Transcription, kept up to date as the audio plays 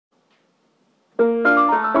Hi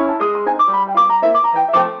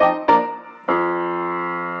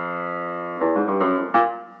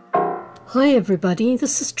everybody,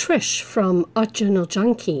 this is Trish from Art Journal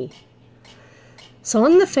Junkie. So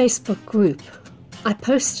on the Facebook group, I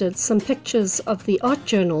posted some pictures of the art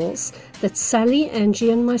journals that Sally, Angie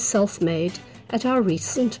and myself made at our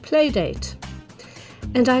recent playdate.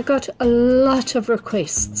 And I got a lot of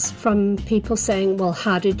requests from people saying, well,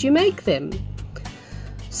 how did you make them?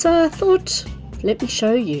 So I thought, let me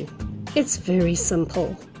show you. It's very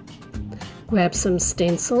simple. Grab some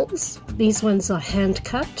stencils. These ones are hand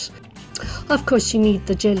cut. Of course you need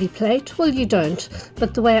the jelly plate. Well, you don't,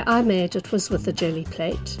 but the way I made it was with the jelly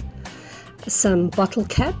plate. Some bottle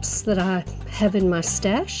caps that I have in my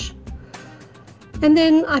stash. And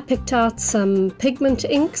then I picked out some pigment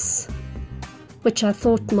inks, which I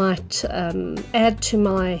thought might add to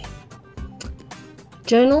my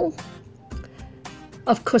journal.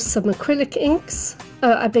 Of course, some acrylic inks.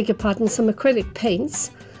 I beg your pardon, some acrylic paints.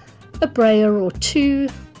 A brayer or two.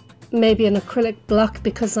 Maybe an acrylic block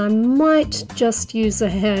because I might just use a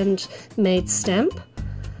handmade stamp.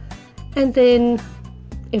 And then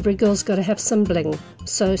every girl's got to have some bling.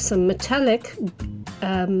 So some metallic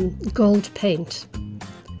gold paint.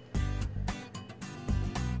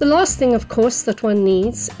 The last thing, of course, that one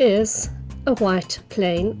needs is a white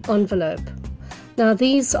plain envelope. Now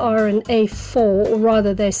these are an A4, or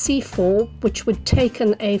rather they're C4, which would take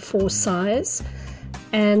an A4 size.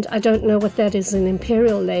 And I don't know what that is in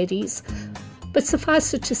Imperial ladies, but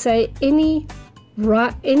suffice it to say any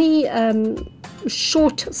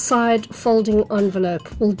short side folding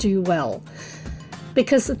envelope will do well,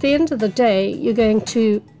 because at the end of the day you're going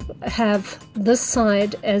to have this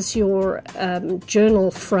side as your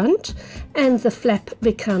journal front, and the flap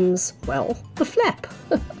becomes, well, the flap.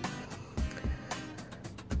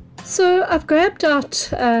 So I've grabbed out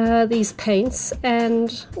these paints, and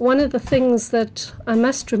one of the things that I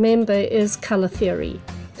must remember is color theory.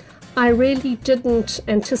 I really didn't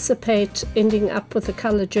anticipate ending up with the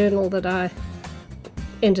color journal that I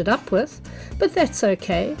ended up with, but that's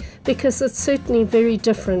okay, because it's certainly very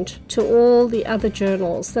different to all the other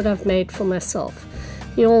journals that I've made for myself.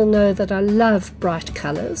 You all know that I love bright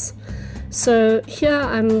colors. So here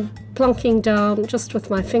I'm plonking down just with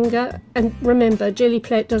my finger, and remember, jelly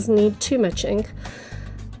plate doesn't need too much ink.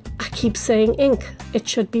 I keep saying ink, it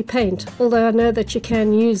should be paint, although I know that you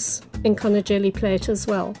can use ink on a jelly plate as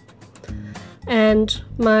well. And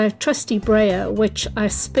my trusty brayer, which I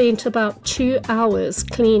spent about 2 hours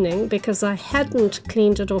cleaning because I hadn't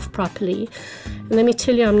cleaned it off properly, and let me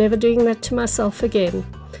tell you, I'm never doing that to myself again.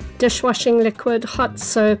 Dishwashing liquid, hot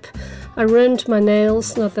soap. I ruined my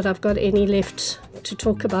nails, not that I've got any left to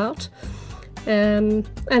talk about, and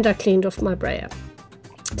I cleaned off my brayer.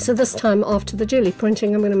 So this time after the jelly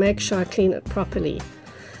printing, I'm going to make sure I clean it properly.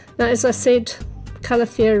 Now, as I said, color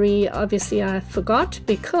theory, obviously I forgot,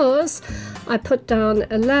 because I put down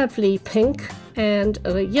a lovely pink and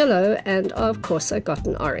a yellow, and of course I got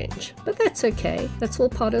an orange, but that's okay, that's all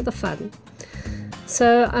part of the fun.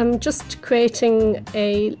 So I'm just creating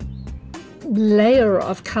a layer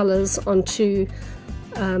of colors onto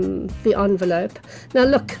the envelope. Now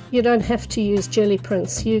look, you don't have to use jelly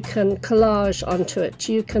prints. You can collage onto it,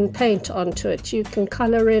 you can paint onto it, you can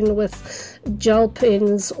color in with gel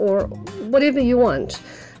pens or whatever you want.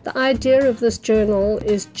 The idea of this journal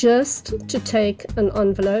is just to take an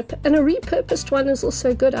envelope, and a repurposed one is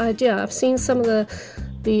also a good idea. I've seen some of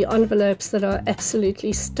the envelopes that are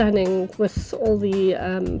absolutely stunning with all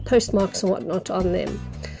the postmarks and whatnot on them.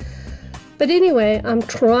 But anyway, I'm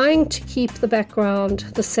trying to keep the background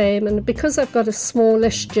the same, and because I've got a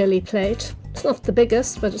smallish jelly plate, it's not the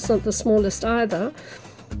biggest, but it's not the smallest either,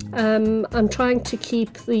 I'm trying to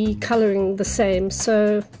keep the colouring the same.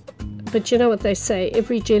 So, but you know what they say,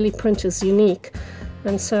 every jelly print is unique,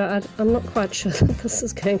 and so I'm not quite sure that this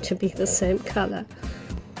is going to be the same colour.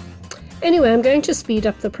 Anyway, I'm going to speed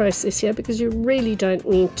up the process here because you really don't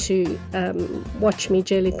need to watch me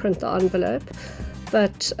jelly print the envelope.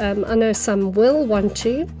 But I know some will want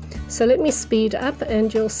to, so let me speed up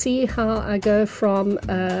and you'll see how I go from,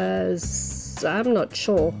 I'm not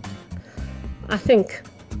sure, I think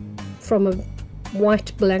from a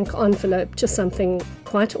white blank envelope to something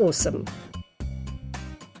quite awesome.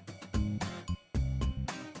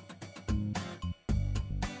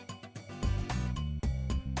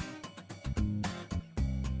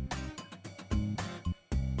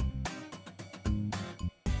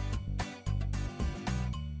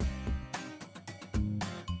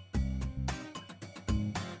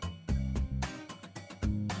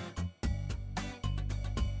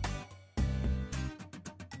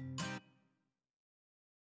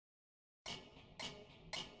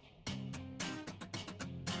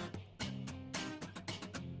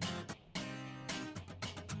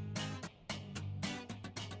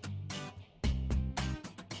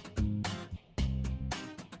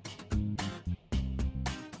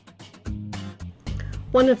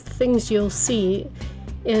 one of the things you'll see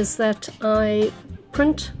is that I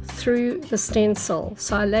print through the stencil.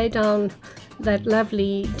 So I lay down that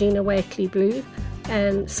lovely Dina blue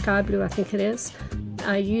and sky blue, I think it is.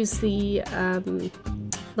 I use the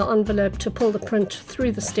envelope to pull the print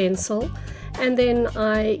through the stencil, and then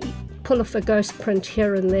I pull off a ghost print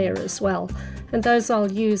here and there as well, and those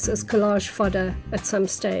I'll use as collage fodder at some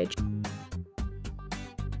stage.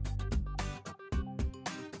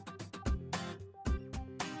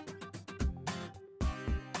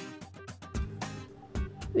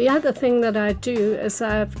 The other thing that I do is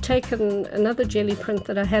I've taken another jelly print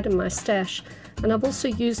that I had in my stash, and I've also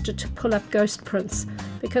used it to pull up ghost prints,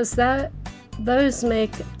 because those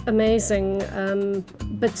make amazing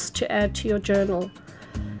bits to add to your journal.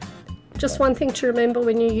 Just one thing to remember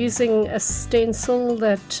when you're using a stencil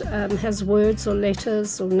that has words or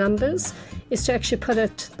letters or numbers is to actually put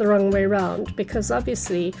it the wrong way around, because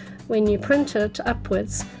obviously when you print it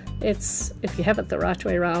upwards, if you have it the right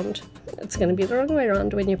way around, it's going to be the wrong way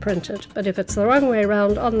around when you print it, but if it's the wrong way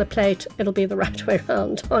around on the plate, it'll be the right way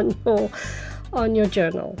around on your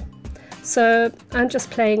journal. So I'm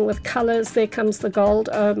just playing with colors. There comes the gold.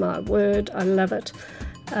 Oh my word, I love it.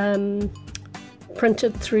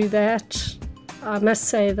 Printed through that. I must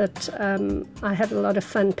say that I had a lot of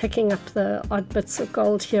fun picking up the odd bits of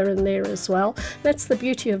gold here and there as well. That's the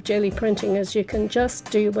beauty of jelly printing, is you can just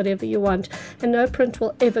do whatever you want, and no print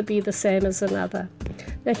will ever be the same as another.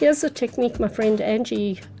 Now here's a technique my friend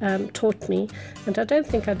Angie taught me, and I don't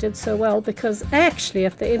think I did so well, because actually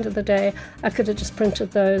at the end of the day I could have just printed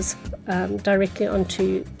those directly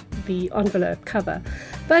onto the envelope cover.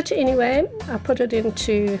 But anyway, I put it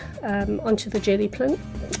onto the jelly print.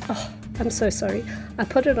 Oh, I'm so sorry. I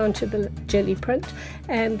put it onto the jelly print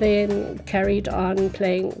and then carried on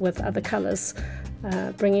playing with other colors,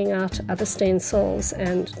 bringing out other stencils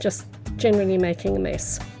and just generally making a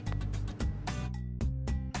mess.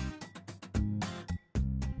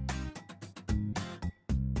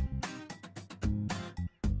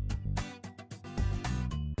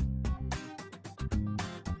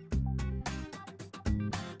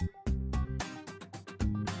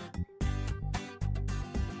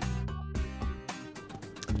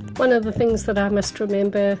 One of the things that I must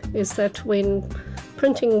remember is that when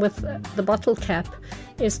printing with the bottle cap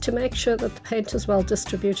is to make sure that the paint is well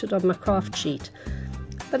distributed on my craft sheet.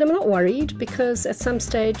 But I'm not worried, because at some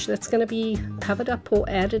stage that's going to be covered up or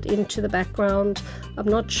added into the background. I'm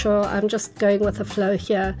not sure. I'm just going with the flow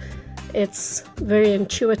here. It's very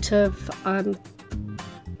intuitive. I'm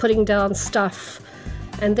putting down stuff,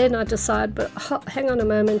 and then I decide, but hang on a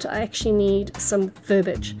moment, I actually need some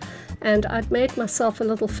verbiage. And I'd made myself a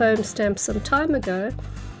little foam stamp some time ago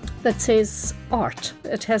that says art.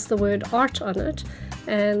 It has the word art on it,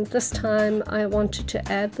 and this time I wanted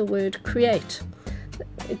to add the word create.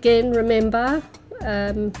 Again, remember,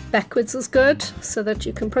 backwards is good so that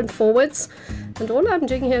you can print forwards, and all I'm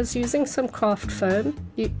doing here is using some craft foam,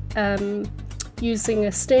 using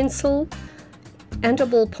a stencil and a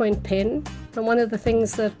ballpoint pen. And one of the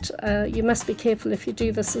things that you must be careful if you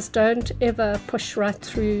do this is don't ever push right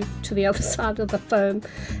through to the other side of the foam,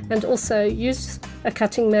 and also use a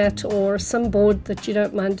cutting mat or some board that you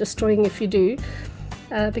don't mind destroying if you do,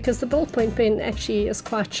 because the ballpoint pen actually is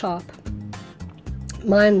quite sharp.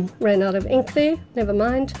 Mine ran out of ink there, never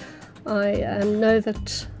mind. I know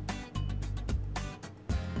that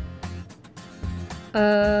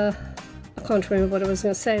I can't remember what I was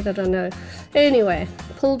going to say that I know. Anyway,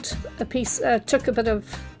 pulled a piece, took a bit of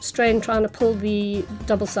strain trying to pull the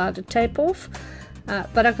double-sided tape off,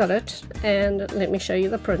 but I got it, and let me show you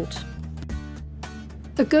the print.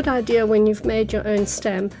 A good idea when you've made your own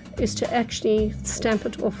stamp is to actually stamp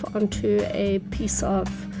it off onto a piece of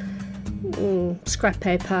scrap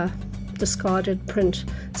paper, discarded print,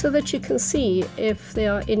 so that you can see if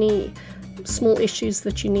there are any small issues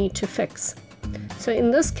that you need to fix. So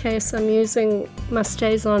in this case I'm using my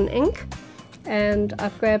StazOn ink, and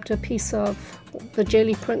I've grabbed a piece of the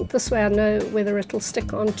jelly print. This way I know whether it'll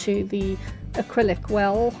stick onto the acrylic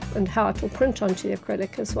well, and how it'll print onto the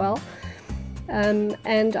acrylic as well. And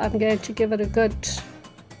I'm going to give it a good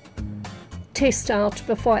test out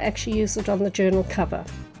before I actually use it on the journal cover.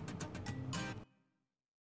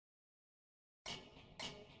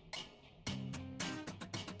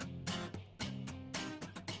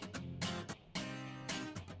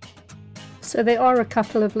 So there are a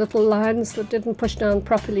couple of little lines that didn't push down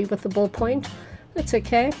properly with the ballpoint. That's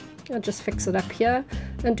okay. I'll just fix it up here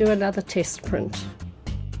and do another test print.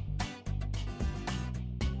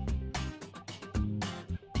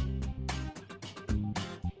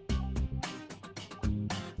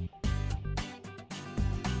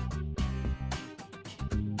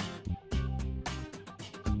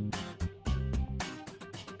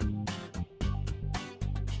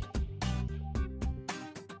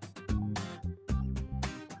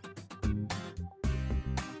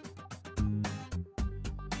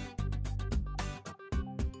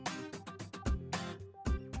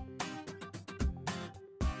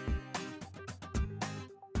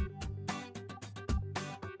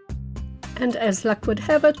 And as luck would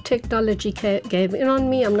have it, technology gave in on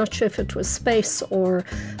me. I'm not sure if it was space or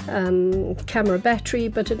camera battery,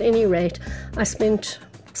 but at any rate, I spent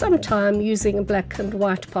some time using a black and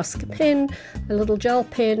white Posca pen, a little gel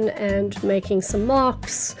pen, and making some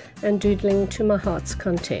marks and doodling to my heart's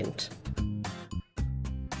content.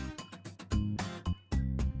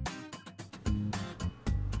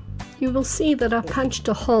 You will see that I punched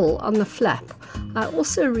a hole on the flap. I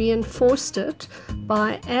also reinforced it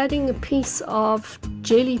by adding a piece of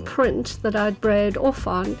jelly print that I'd brayed off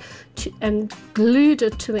on and glued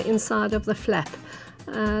it to the inside of the flap.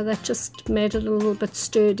 That just made it a little bit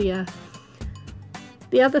sturdier.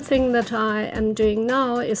 The other thing that I am doing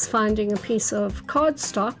now is finding a piece of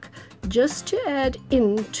cardstock just to add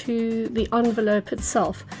into the envelope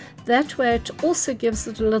itself. That way it also gives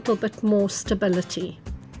it a little bit more stability.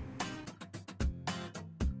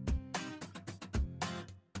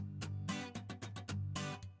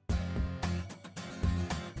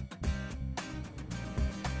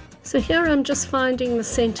 So here I'm just finding the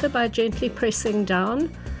center by gently pressing down.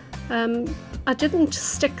 I didn't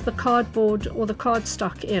stick the cardboard or the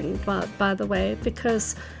cardstock in, by the way,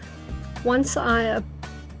 because once I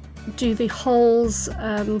do the holes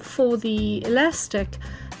for the elastic,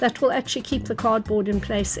 that will actually keep the cardboard in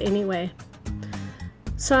place anyway.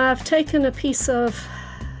 So I've taken a piece of,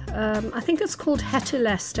 I think it's called hat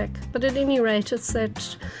elastic, but at any rate it's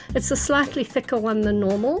a slightly thicker one than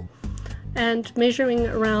normal, and measuring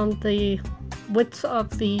around the width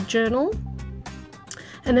of the journal.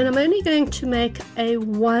 And then I'm only going to make a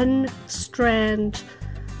 1-strand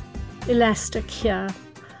elastic here.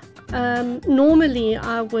 Normally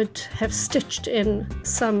I would have stitched in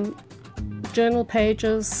some journal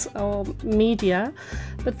pages or media,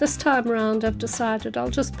 but this time around I've decided I'll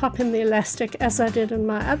just pop in the elastic as I did in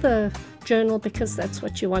my other journal, because that's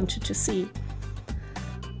what you wanted to see.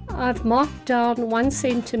 I've marked down 1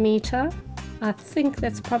 centimeter. I think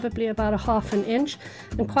that's probably about 1/2 inch,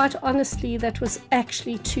 and quite honestly that was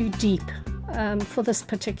actually too deep for this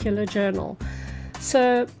particular journal.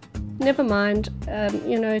 So never mind,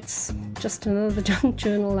 you know, it's just another junk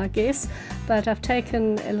journal, I guess, but I've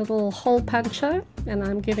taken a little hole puncher and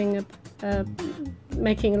I'm giving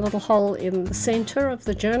making a little hole in the center of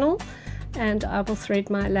the journal, and I will thread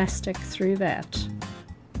my elastic through that.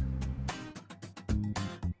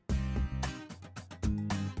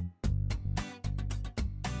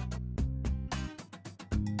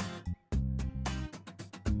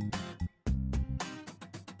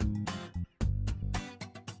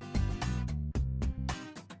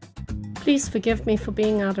 Please forgive me for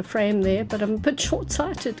being out of frame there, but I'm a bit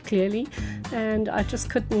short-sighted clearly, and I just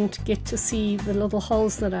couldn't get to see the little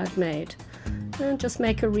holes that I'd made. And just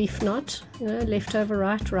make a reef knot, you know, left over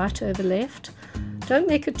right, right over left. Don't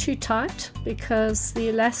make it too tight, because the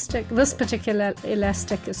elastic, this particular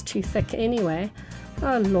elastic, is too thick anyway.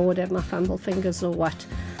 Oh Lord, have my fumble fingers or what.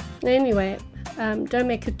 Anyway, don't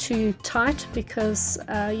make it too tight, because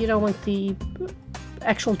you don't want the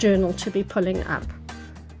actual journal to be pulling up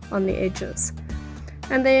on the edges.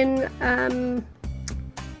 And then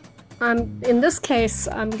in this case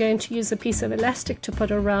I'm going to use a piece of elastic to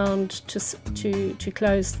put around to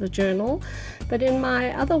close the journal, but in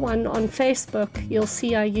my other one on Facebook you'll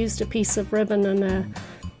see I used a piece of ribbon and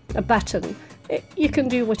a button. You can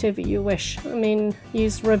do whatever you wish. I mean,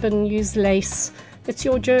 use ribbon, use lace, it's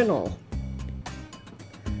your journal.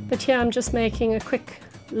 But here I'm just making a quick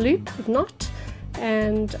loop knot,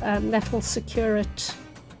 and that will secure it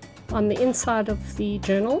on the inside of the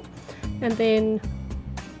journal, and then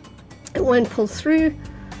it won't pull through.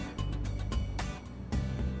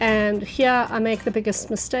 And here I make the biggest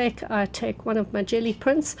mistake. I take one of my jelly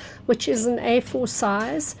prints, which is an A4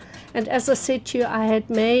 size, and as I said to you, I had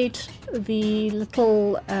made the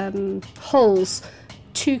little holes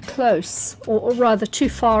too close, or rather too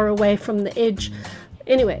far away from the edge.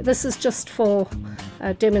 Anyway, this is just for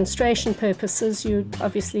demonstration purposes. You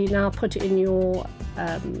obviously now put in your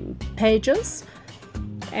pages,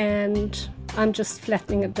 and I'm just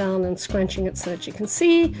flattening it down and scrunching it so that you can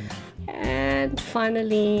see, and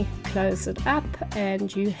finally close it up,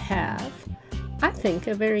 and you have, I think,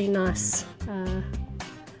 a very nice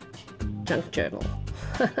junk journal,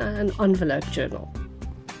 an envelope journal.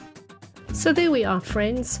 So there we are,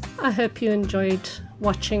 friends. I hope you enjoyed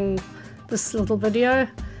watching this little video,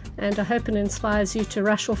 and I hope it inspires you to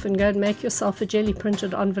rush off and go and make yourself a jelly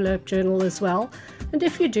printed envelope journal as well. And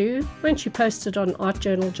if you do, won't you post it on Art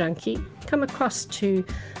Journal Junkie? Come across to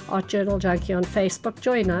Art Journal Junkie on Facebook,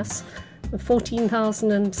 join us. We're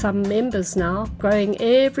 14,000 and some members now, growing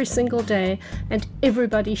every single day, and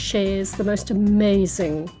everybody shares the most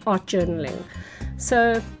amazing art journaling.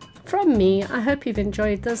 So From me, I hope you've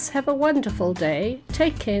enjoyed this. Have a wonderful day.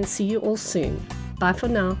 Take care and see you all soon. Bye for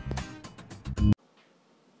now.